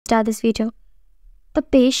start this video.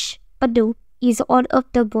 Taapsee Pannu is one of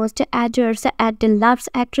the most admired and loved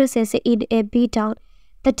actresses in a B-town.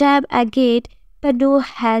 The time again, Pannu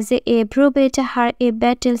has proven her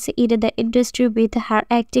battles in the industry with her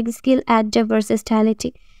acting skill and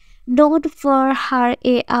versatility. Known for her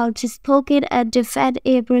outspoken and fan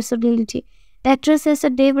personality, the actress has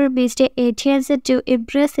never missed a chance to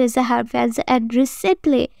impress her fans and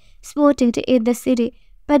recently spotted in the city.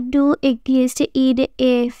 Pannu engaged in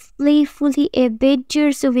a playful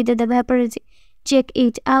adventures with the paparazzi. Check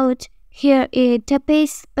it out. Here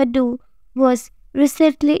Taapsee Pannu was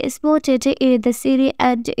recently spotted in the city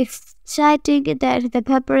and exciting that the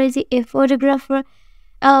paparazzi a photographer.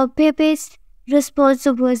 Pepe's response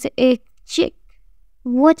was a chick.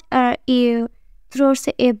 What are you? Throws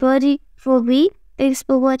a body for me? Thanks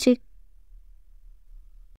for watching.